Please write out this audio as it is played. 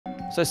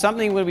So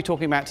something we'll be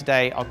talking about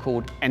today are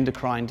called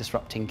endocrine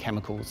disrupting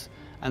chemicals.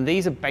 And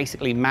these are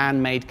basically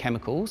man-made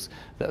chemicals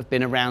that have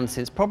been around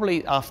since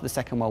probably after the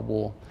Second World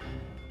War.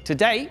 To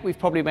date, we've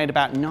probably made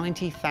about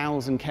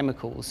 90,000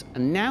 chemicals,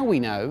 and now we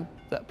know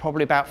that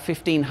probably about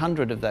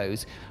 1,500 of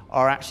those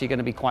are actually going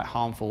to be quite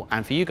harmful,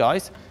 and for you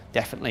guys,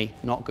 definitely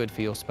not good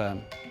for your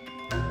sperm.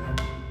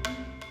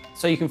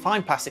 So you can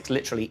find plastics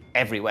literally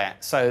everywhere.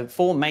 So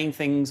 4 main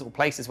things or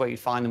places where you'd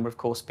find them would of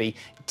course be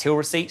till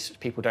receipts, which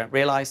people don't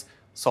realise,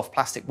 soft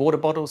plastic water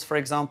bottles, for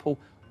example,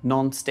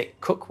 non-stick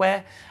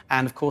cookware,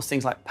 and of course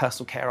things like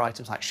personal care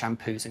items like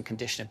shampoos and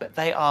conditioner, but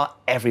they are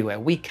everywhere.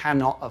 We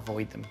cannot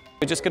avoid them.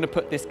 We're just going to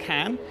put this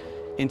can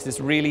into this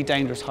really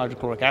dangerous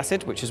hydrochloric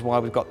acid, which is why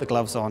we've got the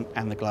gloves on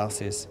and the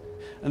glasses.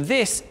 And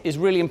this is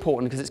really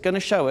important because it's going to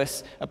show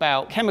us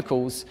about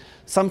chemicals.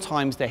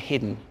 Sometimes they're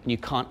hidden and you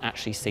can't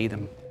actually see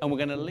them. And we're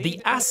going to leave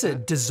the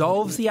acid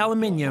dissolves the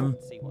aluminium,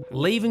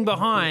 leaving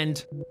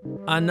behind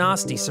a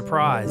nasty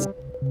surprise.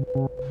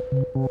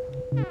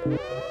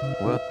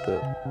 What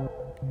the?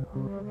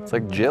 It's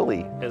like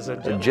jelly. Is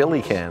it a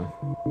jelly can?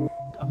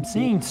 I'm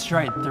seeing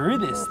straight through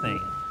this thing.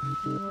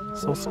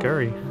 So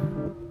scary.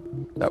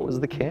 That was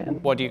the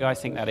can. What do you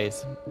guys think that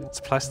is? It's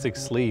a plastic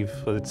sleeve,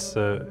 but it's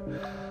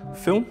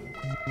film.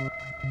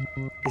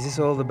 Is this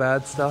all the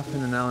bad stuff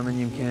in an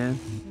aluminium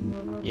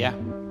can? Yeah.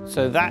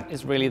 So that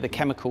is really the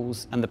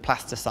chemicals and the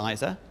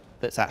plasticizer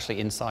that's actually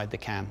inside the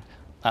can.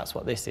 That's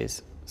what this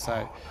is.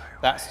 So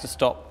that's to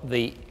stop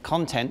the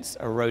contents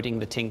eroding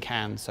the tin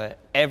can. So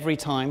every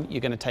time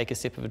you're going to take a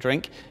sip of a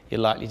drink,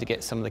 you're likely to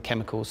get some of the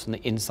chemicals from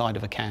the inside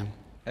of a can.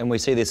 And we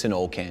see this in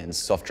all cans,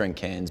 soft drink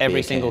cans, Every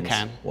beer single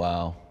cans. can.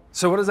 Wow.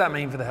 So what does that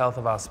mean for the health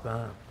of our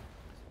sperm?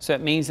 So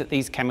it means that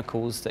these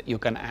chemicals that you're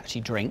going to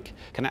actually drink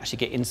can actually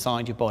get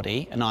inside your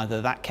body, and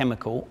either that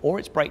chemical or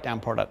its breakdown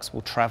products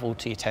will travel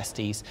to your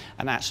testes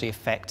and actually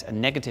affect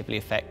and negatively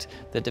affect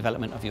the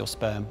development of your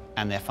sperm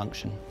and their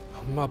function.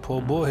 Oh, my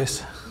poor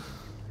boys.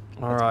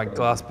 All right,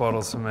 glass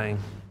bottles for me.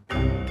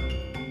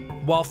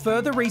 While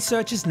further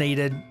research is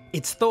needed,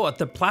 it's thought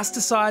that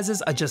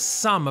plasticizers are just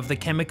some of the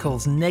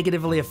chemicals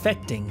negatively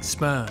affecting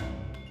sperm.